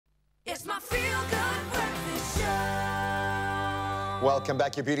Welcome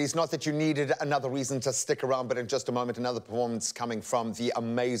back, you beauties. Not that you needed another reason to stick around, but in just a moment, another performance coming from the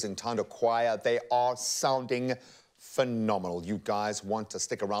amazing Tando Choir. They are sounding phenomenal. You guys want to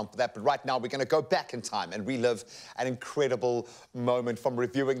stick around for that, but right now we're going to go back in time and relive an incredible moment, from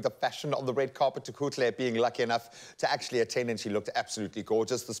reviewing the fashion on the red carpet to Kutle being lucky enough to actually attend, and she looked absolutely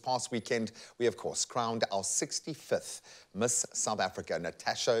gorgeous. This past weekend, we of course crowned our 65th Miss South Africa,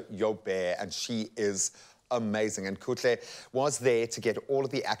 Natasha Joubert, and she is amazing. And Kutle was there to get all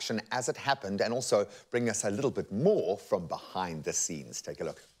of the action as it happened and also bring us a little bit more from behind the scenes. Take a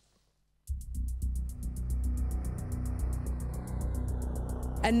look.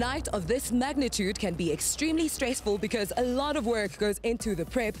 A night of this magnitude can be extremely stressful because a lot of work goes into the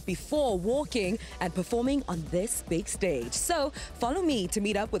prep before walking and performing on this big stage. So follow me to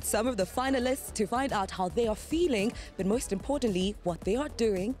meet up with some of the finalists to find out how they are feeling, but most importantly, what they are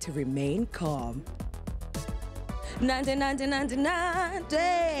doing to remain calm. Nande.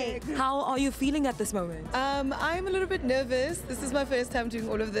 How are you feeling at this moment? I'm a little bit nervous. This is my first time doing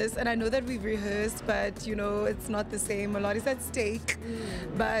all of this, and I know that we've rehearsed, but you know, it's not the same. A lot is at stake.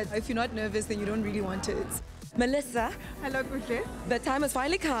 But if you're not nervous, then you don't really want it. Melissa, Hello, Kutle. the time has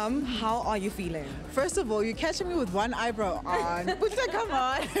finally come. How are you feeling? First of all, you're catching me with one eyebrow on. Kutle, come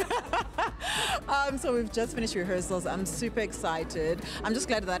on. So we've just finished rehearsals. I'm super excited. I'm just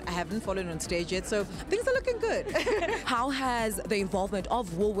glad that I haven't fallen on stage yet, so things are looking good. How has the involvement of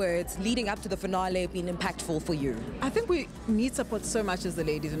Woolworths leading up to the finale been impactful for you? I think we need support so much as the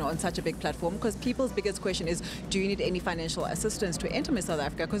ladies, you know, on such a big platform, because people's biggest question is, do you need any financial assistance to enter Miss South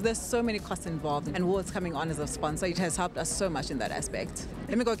Africa? Because there's so many costs involved, and Woolworths coming on as a sponsor, it has helped us so much in that aspect.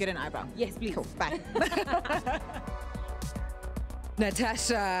 Let me go get an eyebrow. Yes, please. Cool, bye.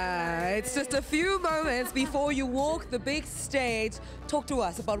 Natasha, it's just a few moments before you walk the big stage. Talk to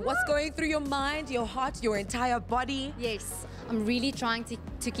us about what's going through your mind, your heart, your entire body. Yes, I'm really trying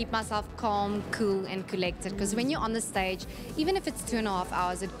to keep myself calm, cool and collected, because when you're on the stage, even if it's 2.5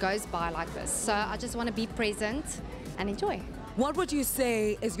 hours, it goes by like this. So I just want to be present and enjoy. What would you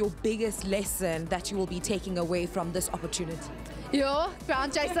say is your biggest lesson that you will be taking away from this opportunity? Yo,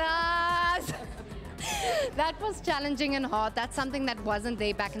 crown chasers! That was challenging and hard. That's something that wasn't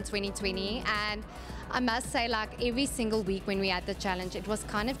there back in 2020. And I must say, like, every single week when we had the challenge, it was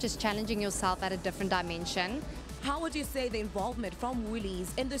kind of just challenging yourself at a different dimension. How would you say the involvement from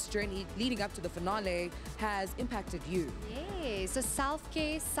Woolies in this journey leading up to the finale has impacted you? Yeah, so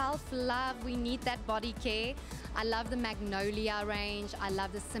self-care, self-love, we need that body care. I love the Magnolia range. I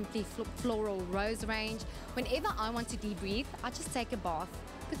love the Simply Floral Rose range. Whenever I want to debrief, I just take a bath.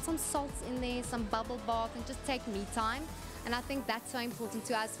 Put some salts in there, some bubble bath, and just take me time. And I think that's so important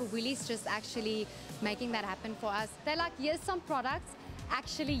to us, for Woolies just actually making that happen for us. They're like, here's some products,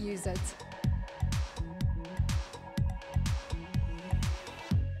 actually use it.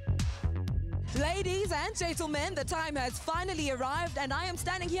 Ladies and gentlemen, the time has finally arrived, and I am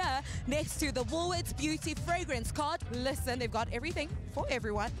standing here next to the Woolworths Beauty Fragrance Cart. Listen, they've got everything for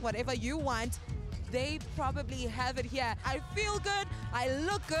everyone, whatever you want. They probably have it here. I feel good, I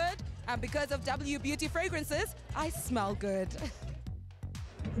look good, and because of W Beauty Fragrances, I smell good.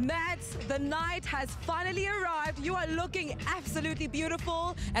 Matt, the night has finally arrived. You are looking absolutely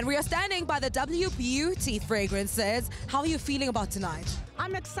beautiful, and we are standing by the W Beauty Fragrances. How are you feeling about tonight?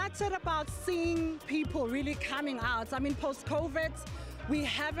 I'm excited about seeing people really coming out. I mean, post-COVID, we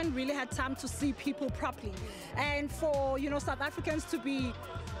haven't really had time to see people properly. And for, you know, South Africans to be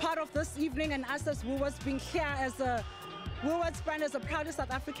part of this evening, and us as Woolworths being here as a Woolworths brand, as a proudest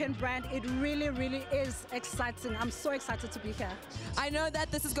South African brand, it really, really is exciting. I'm so excited to be here. I know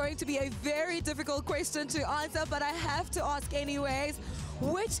that this is going to be a very difficult question to answer, but I have to ask anyways.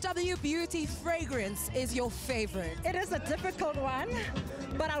 Which W Beauty fragrance is your favorite? It is a difficult one,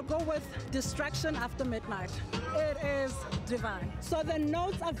 but I'll go with Distraction After Midnight. It is divine. So the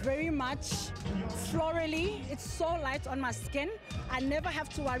notes are very much florally. It's so light on my skin. I never have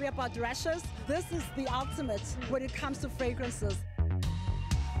to worry about rashes. This is the ultimate when it comes to fragrances.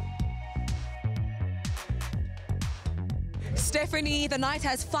 Stephanie, the night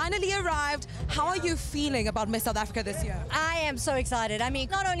has finally arrived. How are you feeling about Miss South Africa this year? I am so excited. I mean,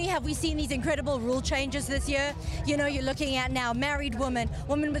 not only have we seen these incredible rule changes this year, you know, you're looking at now married women,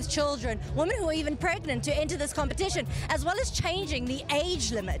 women with children, women who are even pregnant to enter this competition, as well as changing the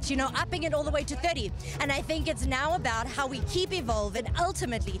age limit, you know, upping it all the way to 30. And I think it's now about how we keep evolving and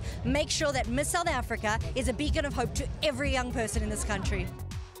ultimately make sure that Miss South Africa is a beacon of hope to every young person in this country.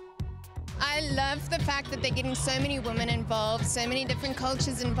 I love the fact that they're getting so many women involved, so many different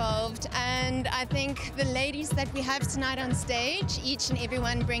cultures involved, and I think the ladies that we have tonight on stage, each and every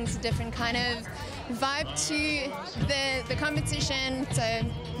one brings a different kind of vibe to the competition, so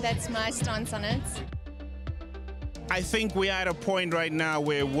that's my stance on it. I think we are at a point right now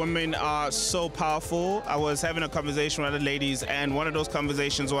where women are so powerful. I was having a conversation with other ladies, and one of those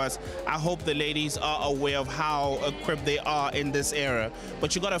conversations was, I hope the ladies are aware of how equipped they are in this era.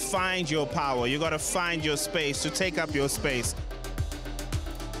 But you gotta find your power, you gotta find your space to take up your space.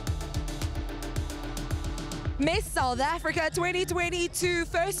 Miss South Africa 2022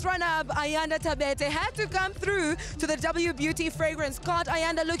 first runner-up Ayanda Tabete had to come through to the W Beauty fragrance card.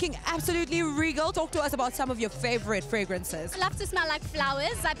 Ayanda looking absolutely regal. Talk to us about some of your favorite fragrances. I love to smell like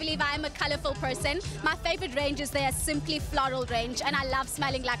flowers. I believe I am a colorful person. My favorite range is their Simply Floral range, and I love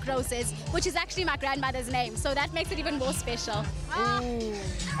smelling like roses, which is actually my grandmother's name, so that makes it even more special.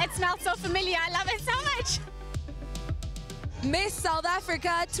 It smells so familiar. I love it so much. Miss South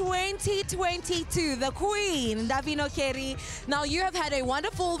Africa 2022, the Queen, Davino Kerry. Now, you have had a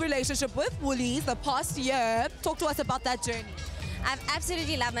wonderful relationship with Woolies the past year. Talk to us about that journey. I've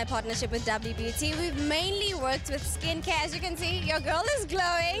absolutely loved my partnership with W Beauty. We've mainly worked with skincare. As you can see, your girl is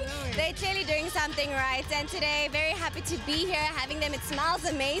glowing. They're clearly doing something right. And today, very happy to be here, having them. It smells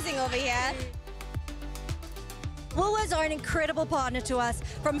amazing over here. Woolworths are an incredible partner to us,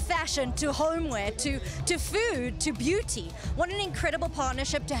 from fashion to homeware to food to beauty. What an incredible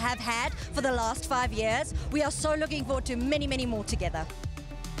partnership to have had for the last 5 years. We are so looking forward to many, many more together.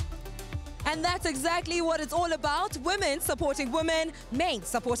 And that's exactly what it's all about. Women supporting women, men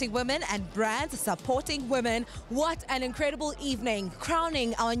supporting women, and brands supporting women. What an incredible evening,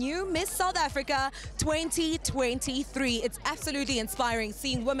 crowning our new Miss South Africa 2023. It's absolutely inspiring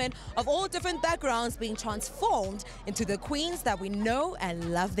seeing women of all different backgrounds being transformed into the queens that we know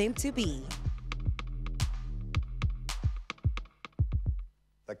and love them to be.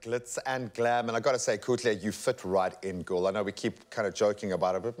 The glitz and glam, and I got to say, Kutle, you fit right in, girl. I know we keep kind of joking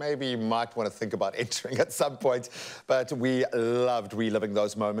about it, but maybe you might want to think about entering at some point. But we loved reliving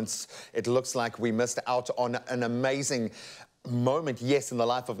those moments. It looks like we missed out on an amazing moment, yes, in the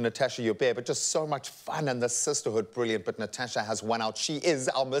life of Natasha Joubert, but just so much fun and the sisterhood, brilliant. But Natasha has won out. She is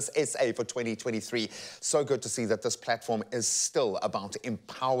our Miss SA for 2023. So good to see that this platform is still about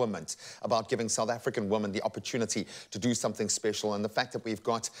empowerment, about giving South African women the opportunity to do something special. And the fact that we've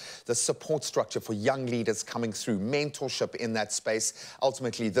got the support structure for young leaders coming through, mentorship in that space.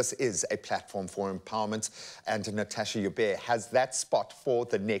 Ultimately, this is a platform for empowerment. And Natasha Joubert has that spot for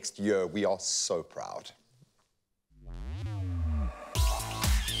the next year. We are so proud.